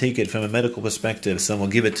able to take it from a medical perspective, so we'll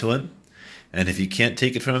give it to him. And if he can't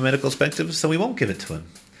take it from a medical perspective, so we won't give it to him.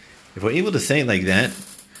 If we're able to say it like that,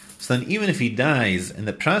 so then even if he dies in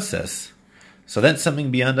the process, so that's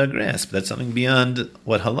something beyond our grasp. That's something beyond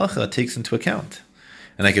what halacha takes into account.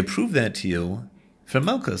 And I could prove that to you from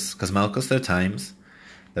Malchus, because Malchus, there are times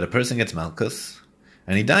that a person gets Malchus,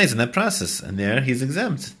 and he dies in that process, and there he's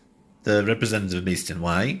exempt, the representative of Beis Din.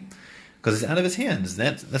 Why? Because it's out of his hands.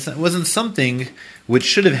 That wasn't something which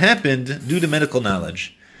should have happened due to medical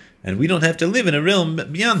knowledge. And we don't have to live in a realm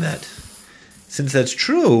beyond that. Since that's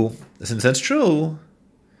true,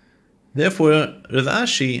 therefore, Rav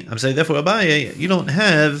Ashi, therefore Abaye, you don't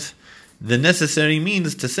have the necessary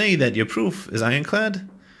means to say that your proof is ironclad.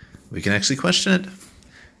 We can actually question it.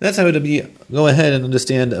 That's how it would be. Go ahead and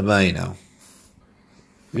understand Abaye now.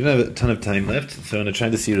 We don't have a ton of time left, so I'm going to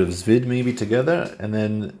try to see Rav Zvid maybe together, and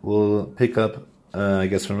then we'll pick up, I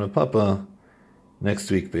guess, from Rav Papa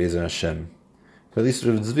next week, Be'ezer Hashem. But at least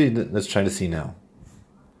Rav Zvid, let's try to see now.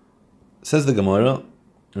 Says the Gemara,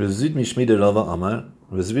 Rav Zvid mishmida Rava Amar,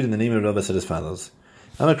 Rav Zvid in the name of Rava said as follows,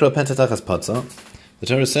 Amakra pentatachas patza. The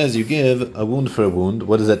Torah says you give a wound for a wound.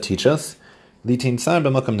 What does that teach us? Litin sar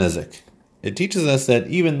b'makam nezek. It teaches us that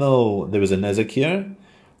even though there was a nezek here,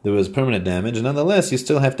 there was permanent damage, and nonetheless you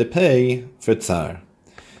still have to pay for tsar.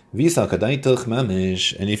 Visa kadaituch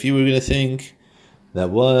mamish. And if you were going to think that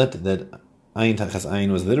ayin tachas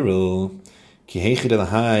ayin was literal,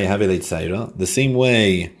 the same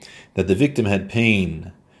way that the victim had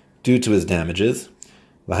pain due to his damages,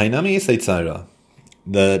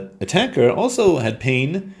 the attacker also had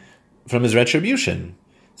pain from his retribution.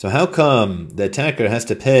 So how come the attacker has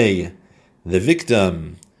to pay the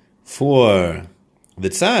victim for the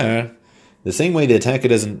tsar, the same way the attacker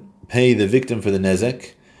doesn't pay the victim for the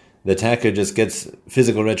nezek, the attacker just gets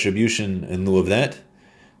physical retribution in lieu of that,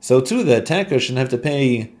 so too the attacker shouldn't have to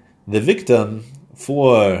pay the victim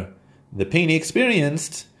for the pain he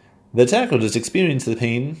experienced. The attacker just experienced the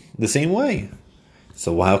pain the same way.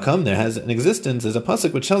 So how come there has an existence as a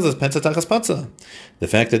pasuk which tells us pentatachas patza? The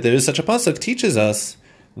fact that there is such a pasuk teaches us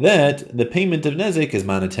that the payment of nezek is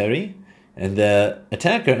monetary, and the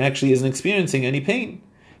attacker actually isn't experiencing any pain,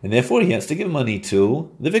 and therefore he has to give money to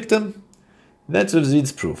the victim. That's Rav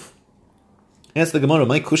Zvid's proof. Ask the Gemara,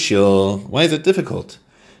 my kushyo, why is it difficult?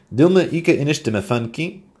 Dilma ika inish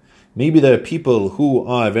demefanki. Maybe there are people who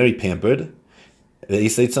are very pampered, and they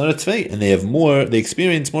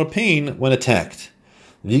experience more pain when attacked.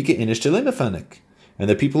 Vika inish telemefanik. And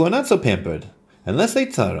there are people who are not so pampered, and less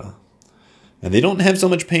tzara. And they don't have so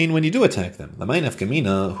much pain when you do attack them.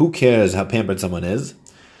 Who cares how pampered someone is?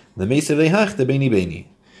 The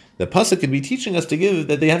The pasuk could be teaching us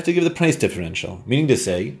that they have to give the price differential, meaning to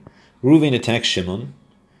say, Ruvain attacks Shimon.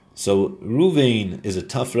 So Ruvain is a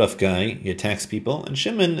tough, rough guy. He attacks people, and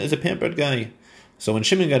Shimon is a pampered guy. So when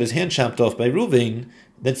Shimon got his hand chopped off by Ruvain,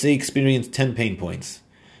 let's say he experienced 10 pain points.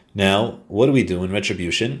 Now, what do we do in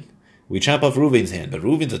retribution? We chop off Ruvain's hand, but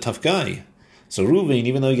Ruvain's a tough guy. So Ruvain,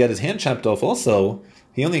 even though he got his hand chopped off also,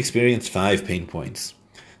 he only experienced 5 pain points.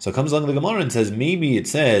 So comes along the Gemara and says, maybe it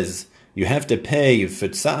says you have to pay for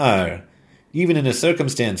tsar, even in a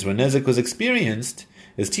circumstance where nezek was experienced,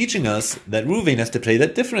 is teaching us that Ruvain has to pay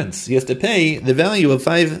that difference. He has to pay the value of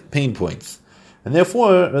 5 pain points. And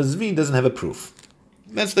therefore, Zvi doesn't have a proof.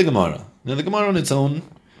 That's the Gemara. Now the Gemara on its own,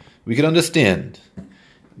 we can understand.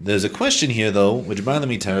 There's a question here though, which bothered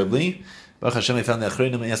me terribly. Baruch Hashem, I found the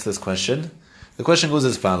Achronim asked this question. The question goes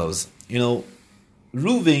as follows.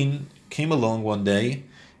 Ruvain came along one day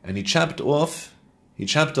and he chopped off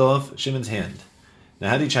Shimon's hand. Now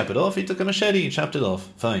how did he chop it off? He took a machete, he chopped it off.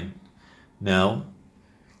 Fine. Now,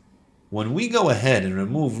 when we go ahead and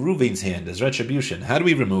remove Ruvain's hand as retribution, how do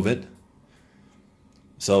we remove it?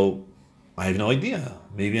 So, I have no idea.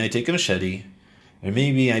 Maybe I take a machete, or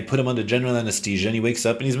maybe I put him under general anesthesia and he wakes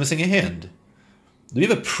up and he's missing a hand. Do we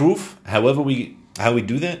have a proof how we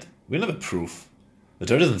do that? We don't have a proof. The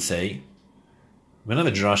Torah doesn't say. We don't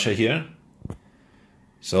have a drasha here.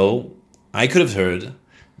 So, I could have heard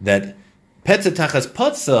that Petza Tachas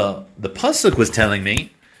Patza, the pasuk was telling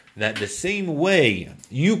me that the same way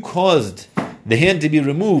you caused the hand to be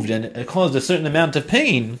removed and it caused a certain amount of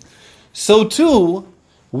pain, so too,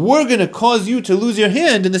 we're going to cause you to lose your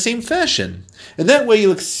hand in the same fashion. And that way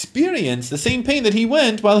you'll experience the same pain that he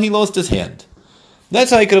went while he lost his hand.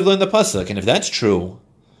 That's how I could have learned the pasuk. And if that's true,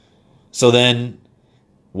 so then,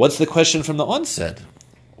 what's the question from the onset?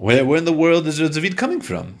 Where in the world is Zvid coming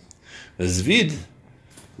from? Zvid,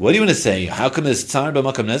 what do you want to say? How come there's tsar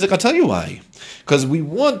b'makam nezek? I'll tell you why. Because we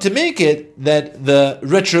want to make it that the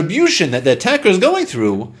retribution that the attacker is going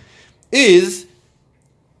through is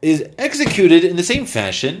executed in the same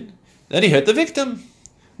fashion that he hurt the victim.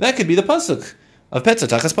 That could be the pasuk of Petza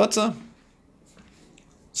Tachas Patza.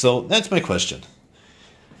 So that's my question.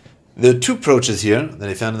 There are 2 approaches here that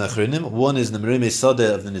I found in the Achronim. One is the Merei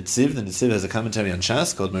Mesadeh of the Netziv. The Netziv has a commentary on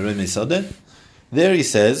Shas called Merei Mesadeh. There he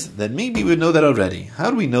says that maybe we know that already. How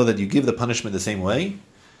do we know that you give the punishment the same way?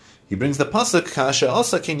 He brings the pasuk Kasher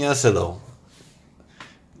Asa Ken Yaselo.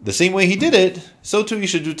 The same way he did it, so too you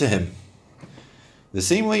should do to him. The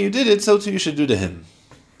same way you did it, so too you should do to him.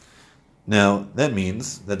 Now, that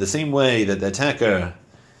means that the same way that the attacker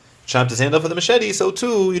chopped his hand off with a machete, so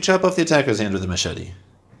too you chop off the attacker's hand with a machete.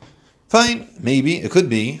 Fine, maybe, it could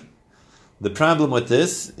be. The problem with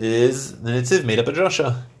this is the Netziv made up a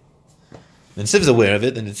drasha. The Netziv is aware of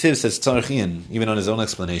it. The Netziv says tzarchian, even on his own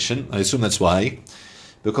explanation. I assume that's why.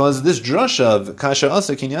 Because this drasha of Kasher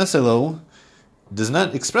Asa Ken Yaselo does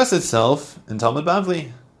not express itself in Talmud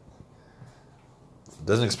Bavli. It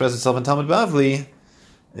doesn't express itself in Talmud Bavli.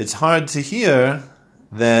 It's hard to hear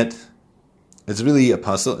that it's really a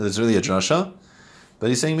pasuk, it's really a drasha. But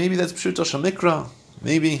he's saying maybe that's Pshuto Shamikra.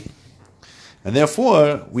 Maybe. And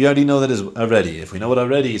therefore, we already know that is already. If we know it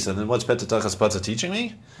already, so then what's Petza Tachas Patza teaching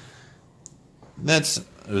me? That's,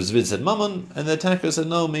 Zvid said Mammon, and the attacker said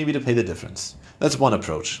no, maybe to pay the difference. That's one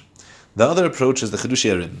approach. The other approach is the Chidush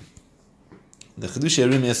Yarim. The Chidush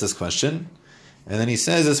Yarim asks this question, and then he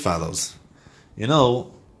says as follows.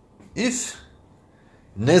 If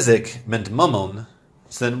Nezek meant Mammon,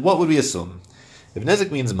 so then what would we assume? If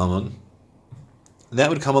Nezek means Mammon, that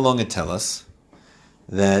would come along and tell us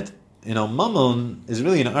that Mammon is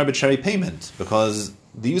really an arbitrary payment because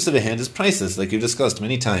the use of a hand is priceless, like you've discussed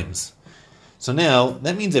many times. So now,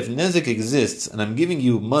 that means if Nezek exists and I'm giving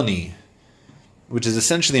you money, which is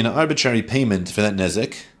essentially an arbitrary payment for that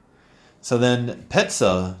Nezek, so then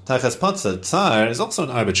Petza, Tachas Patza, Tsar, is also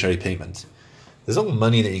an arbitrary payment. There's no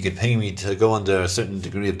money that you could pay me to go under a certain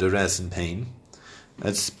degree of duress and pain.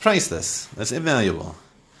 That's priceless. That's invaluable.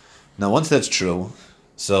 Now, once that's true,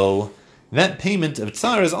 so that payment of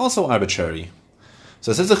Tsar is also arbitrary.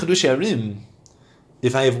 So it says the Chidush Yarim,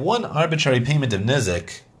 if I have one arbitrary payment of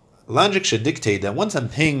Nezek, logic should dictate that once I'm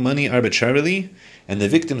paying money arbitrarily and the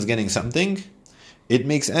victim's getting something, it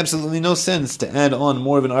makes absolutely no sense to add on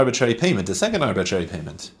more of an arbitrary payment, a second arbitrary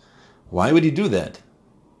payment. Why would he do that?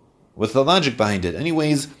 What's the logic behind it?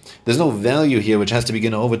 Anyways, there's no value here which has to be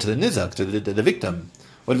given over to the nizak, to the victim.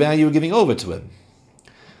 What value are you giving over to him?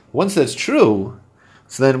 Once that's true,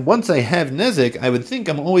 so then once I have nezek, I would think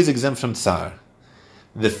I'm always exempt from tsar.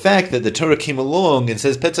 The fact that the Torah came along and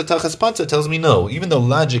says Petza Tachas Patza tells me no. Even though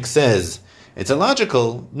logic says it's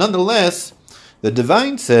illogical, nonetheless, the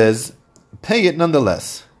divine says pay it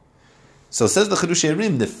nonetheless. So says the Chidushei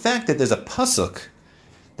HaRim, the fact that there's a pasuk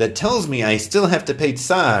that tells me I still have to pay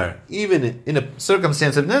tsar, even in a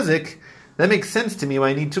circumstance of nezik, that makes sense to me why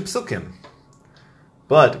I need 2 psukim.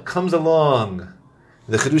 But comes along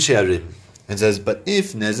the Chidushei HaRim and says, but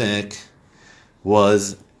if nezek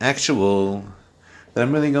was actual, that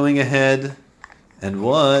I'm really going ahead and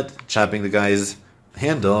chopping the guy's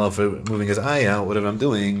hand off or moving his eye out, whatever I'm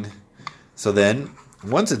doing. So then,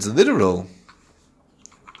 once it's literal,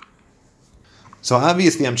 so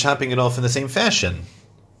obviously I'm chopping it off in the same fashion.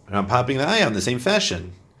 Or I'm popping the eye out in the same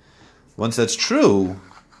fashion. Once that's true,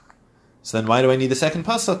 so then why do I need the second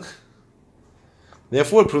pasuk?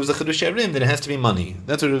 Therefore, it proves the Chidushei HaRim that it has to be money.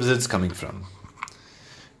 That's where it's coming from.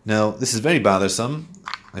 Now, this is very bothersome.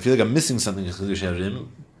 I feel like I'm missing something in Chidushei HaRim.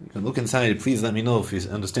 You can look inside, please let me know if you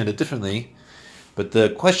understand it differently. But the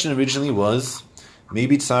question originally was,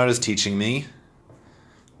 maybe Tsar is teaching me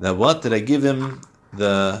that what? Did I give him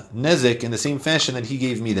the nezek in the same fashion that he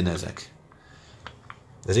gave me the nezek?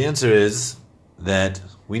 The answer is that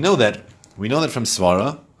we know that from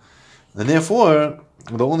Svara, and therefore,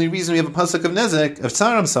 the only reason we have a pasuk of nezek, of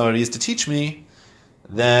Tsar, is to teach me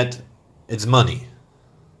that it's money.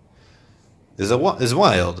 Is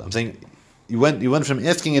wild. I'm saying you went from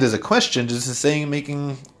asking it as a question to just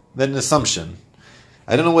making that an assumption.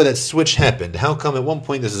 I don't know where that switch happened. How come at one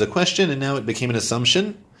point this is a question and now it became an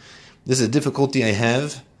assumption? This is a difficulty I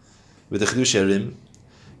have with the Chidushei HaRim.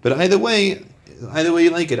 But either way you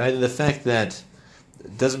like it. Either the fact that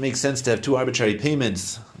it doesn't make sense to have 2 arbitrary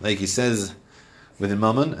payments, like he says within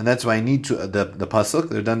Mammon, and that's why I need the pasuk,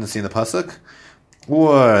 the redundancy in the pasuk,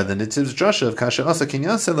 or the Nitziv's drasha of Kasha Asa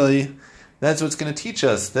Kinyan Selai. That's what's going to teach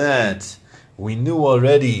us that we knew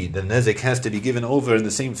already the nezek has to be given over in the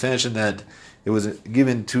same fashion that it was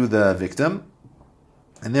given to the victim,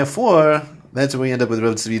 and therefore that's where we end up with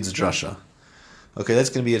Rav Tzvi's drasha. Okay, that's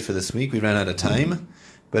going to be it for this week. We ran out of time,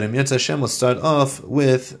 but in Yetz Hashem we'll start off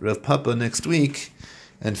with Rav Papa next week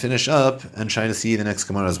and finish up and try to see the next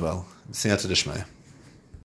Gemara as well. Siyata D'Shmaya.